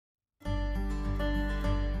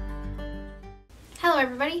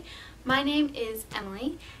everybody, my name is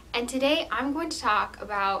Emily, and today I'm going to talk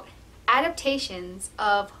about adaptations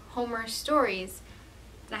of Homer's stories.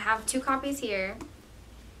 And I have two copies here,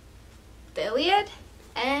 the Illiad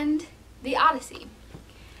and the Odyssey.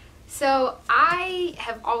 So I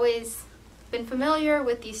have always been familiar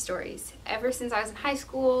with these stories ever since I was in high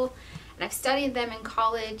school, and I've studied them in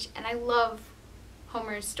college, and I love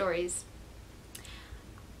Homer's stories.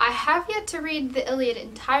 I have yet to read the Illiad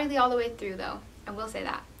entirely all the way through though, I will say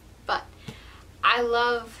that, but I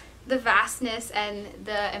love the vastness and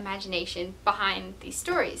the imagination behind these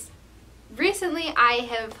stories. Recently I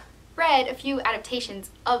have read a few adaptations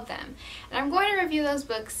of them, and I'm going to review those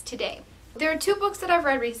books today. There are two books that I've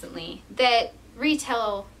read recently that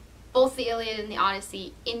retell both the Illiad and the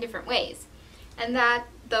Odyssey in different ways, and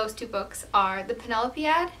those two books are the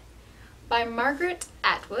Penelopiad by Margaret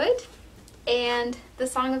Atwood and The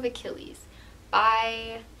Song of Achilles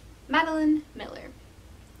by Madeline Miller.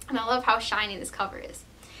 And I love how shiny this cover is.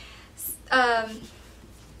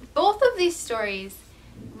 Both of these stories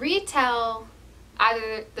retell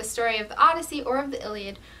either the story of the Odyssey or of the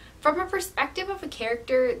Illiad from a perspective of a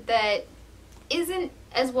character that isn't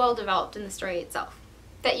as well developed in the story itself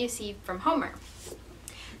that you see from Homer.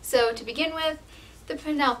 So to begin with, the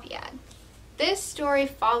Penelopiad. This story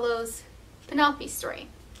follows Penelope's story.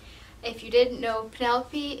 If you didn't know,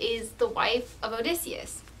 Penelope is the wife of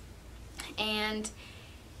Odysseus, and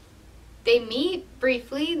they meet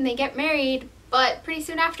briefly and they get married, but pretty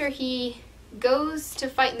soon after he goes to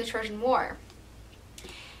fight in the Trojan War.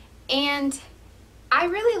 And I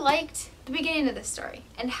really liked the beginning of this story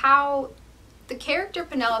and how the character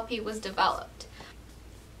Penelope was developed.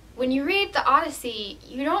 When you read the Odyssey,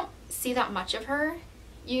 you don't see that much of her.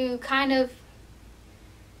 You kind of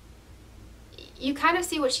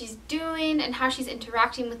see what she's doing and how she's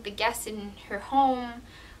interacting with the guests in her home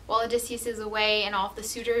while Odysseus is away and all of the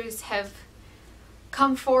suitors have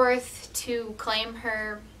come forth to claim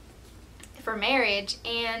her for marriage,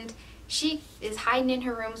 and she is hiding in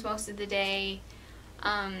her rooms most of the day.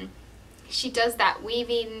 She does that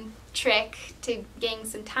weaving trick to gain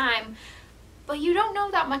some time, but you don't know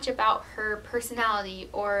that much about her personality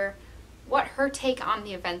or what her take on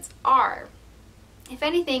the events are. If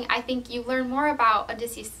anything, I think you learn more about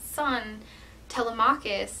Odysseus' son,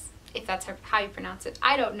 Telemachus, if that's how you pronounce it,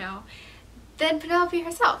 I don't know, than Penelope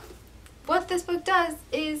herself. What this book does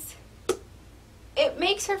is it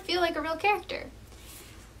makes her feel like a real character.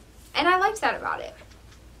 And I liked that about it.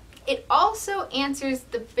 It also answers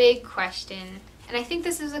the big question, and I think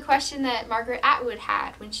this is a question that Margaret Atwood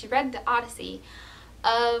had when she read the Odyssey,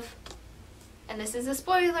 of, and this is a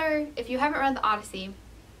spoiler if you haven't read the Odyssey,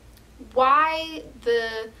 why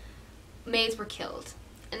the maids were killed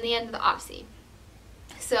in the end of the Odyssey.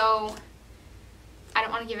 So I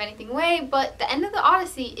don't want to give anything away, but the end of the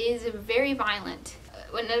Odyssey is very violent.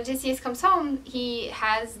 When Odysseus comes home, he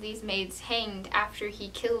has these maids hanged after he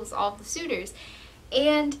kills all the suitors,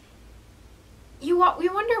 and we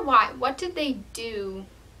wonder why. What did they do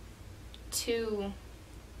to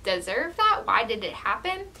deserve that? Why did it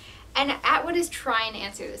happen? And Atwood is trying to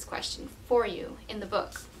answer this question for you in the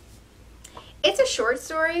book. It's a short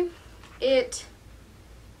story. It's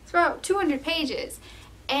about 200 pages,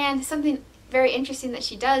 and something very interesting that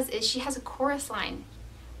she does is she has a chorus line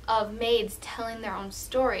of maids telling their own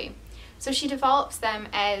story. So she develops them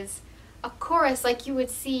as a chorus like you would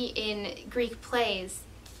see in Greek plays.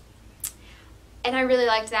 And I really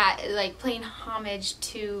liked that, like paying homage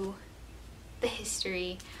to the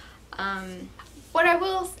history. What I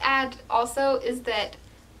will add also is that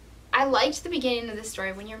I liked the beginning of the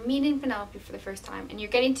story when you're meeting Penelope for the first time and you're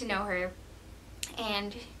getting to know her,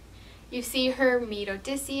 and you see her meet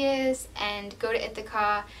Odysseus and go to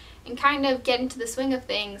Ithaca and kind of get into the swing of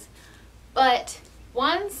things. But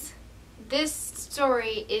once this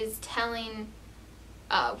story is telling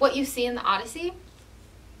what you see in the Odyssey,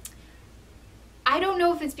 I don't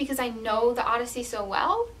know if it's because I know the Odyssey so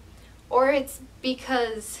well, or it's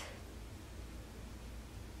because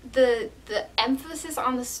the emphasis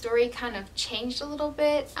on the story kind of changed a little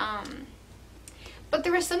bit, but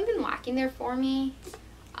there was something lacking there for me.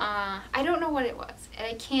 I don't know what it was, and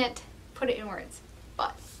I can't put it in words,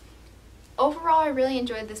 but overall I really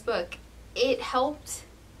enjoyed this book. It helped,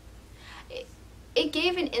 it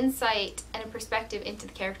gave an insight and a perspective into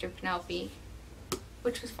the character of Penelope,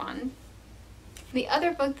 which was fun. The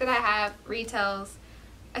other book that I have retells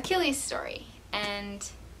Achilles' story and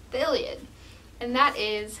the Illiad, and that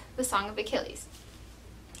is The Song of Achilles.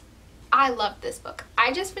 I loved this book.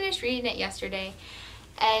 I just finished reading it yesterday,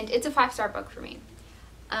 and it's a 5-star book for me.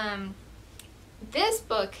 This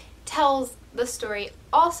book tells the story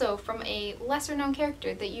also from a lesser known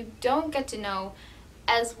character that you don't get to know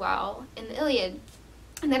as well in the Iliad,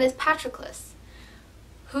 and that is Patroclus,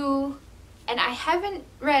 who, and I haven't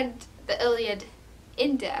read the Iliad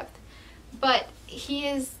in depth, but he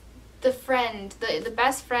is the friend, the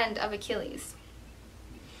best friend of Achilles.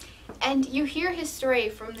 And you hear his story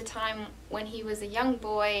from the time when he was a young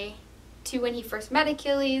boy to when he first met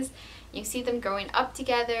Achilles. You see them growing up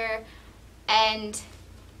together, and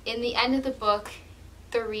in the end of the book,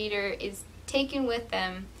 the reader is taken with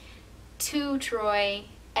them to Troy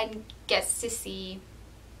and gets to see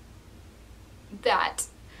that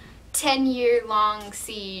 10-year-long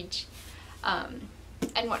siege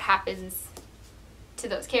and what happens to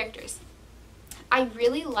those characters. I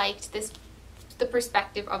really liked the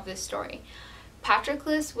perspective of this story.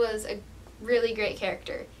 Patroclus was a really great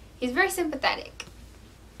character. He's very sympathetic,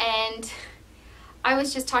 and I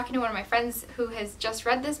was just talking to one of my friends who has just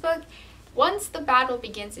read this book. Once the battle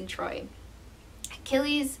begins in Troy,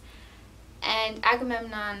 Achilles and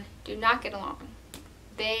Agamemnon do not get along.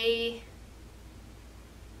 They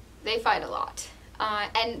fight a lot.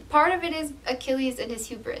 And part of it is Achilles and his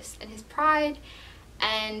hubris and his pride,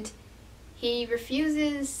 and he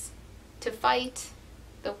refuses to fight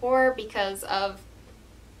the war because of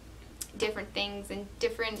different things and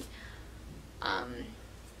different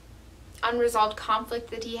unresolved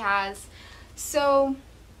conflict that he has. So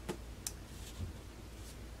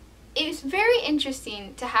it's very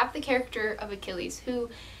interesting to have the character of Achilles, who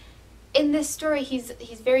in this story he's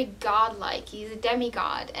very godlike. He's a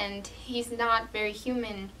demigod and he's not very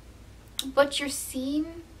human, but you're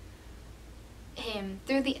seeing him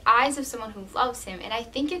through the eyes of someone who loves him, and I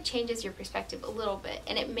think it changes your perspective a little bit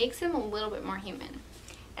and it makes him a little bit more human,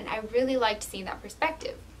 and I really liked seeing that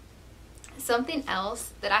perspective. Something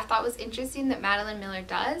else that I thought was interesting that Madeline Miller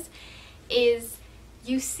does is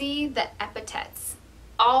you see the epithets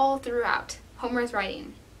all throughout Homer's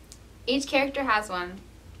writing. Each character has one,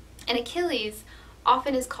 and Achilles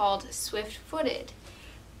often is called swift-footed,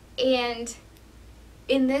 and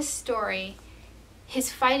in this story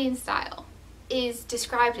his fighting style is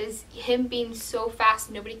described as him being so fast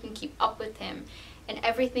nobody can keep up with him, and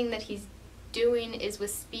everything that he's doing is with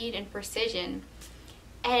speed and precision.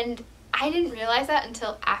 And I didn't realize that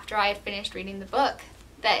until after I had finished reading the book,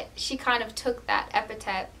 that she kind of took that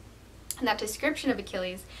epithet and that description of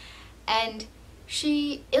Achilles and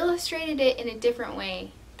she illustrated it in a different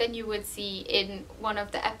way than you would see in one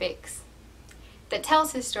of the epics that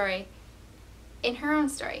tells his story in her own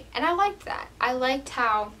story. And I liked that. I liked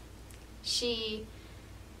how she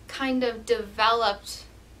kind of developed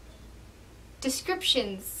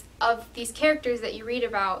descriptions of these characters that you read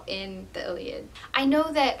about in the Iliad. I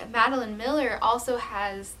know that Madeline Miller also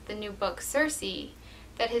has the new book Circe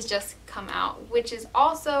that has just come out, which is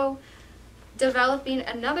also developing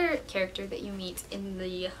another character that you meet in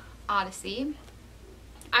the Odyssey.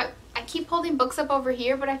 I keep holding books up over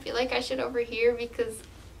here, but I feel like I should over here because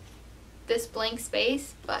this blank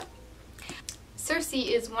space. But Circe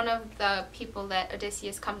is one of the people that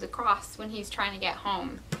Odysseus comes across when he's trying to get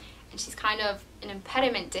home, and she's kind of an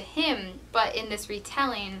impediment to him, but in this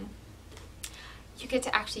retelling you get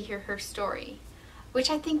to actually hear her story, which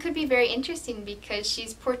I think could be very interesting because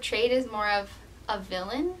she's portrayed as more of a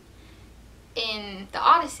villain in the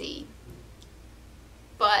Odyssey,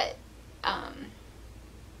 but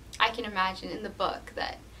I can imagine in the book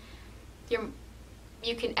that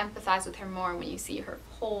you can empathize with her more when you see her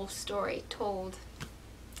whole story told.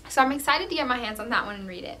 So I'm excited to get my hands on that one and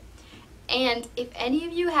read it. And if any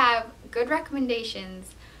of you have good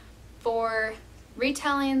recommendations for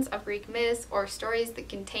retellings of Greek myths or stories that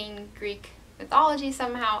contain Greek mythology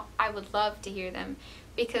somehow, I would love to hear them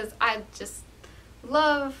because I just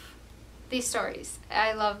love these stories.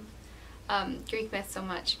 I love Greek myths so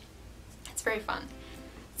much. It's very fun.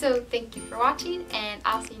 So thank you for watching, and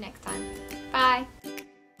I'll see you next time. Bye!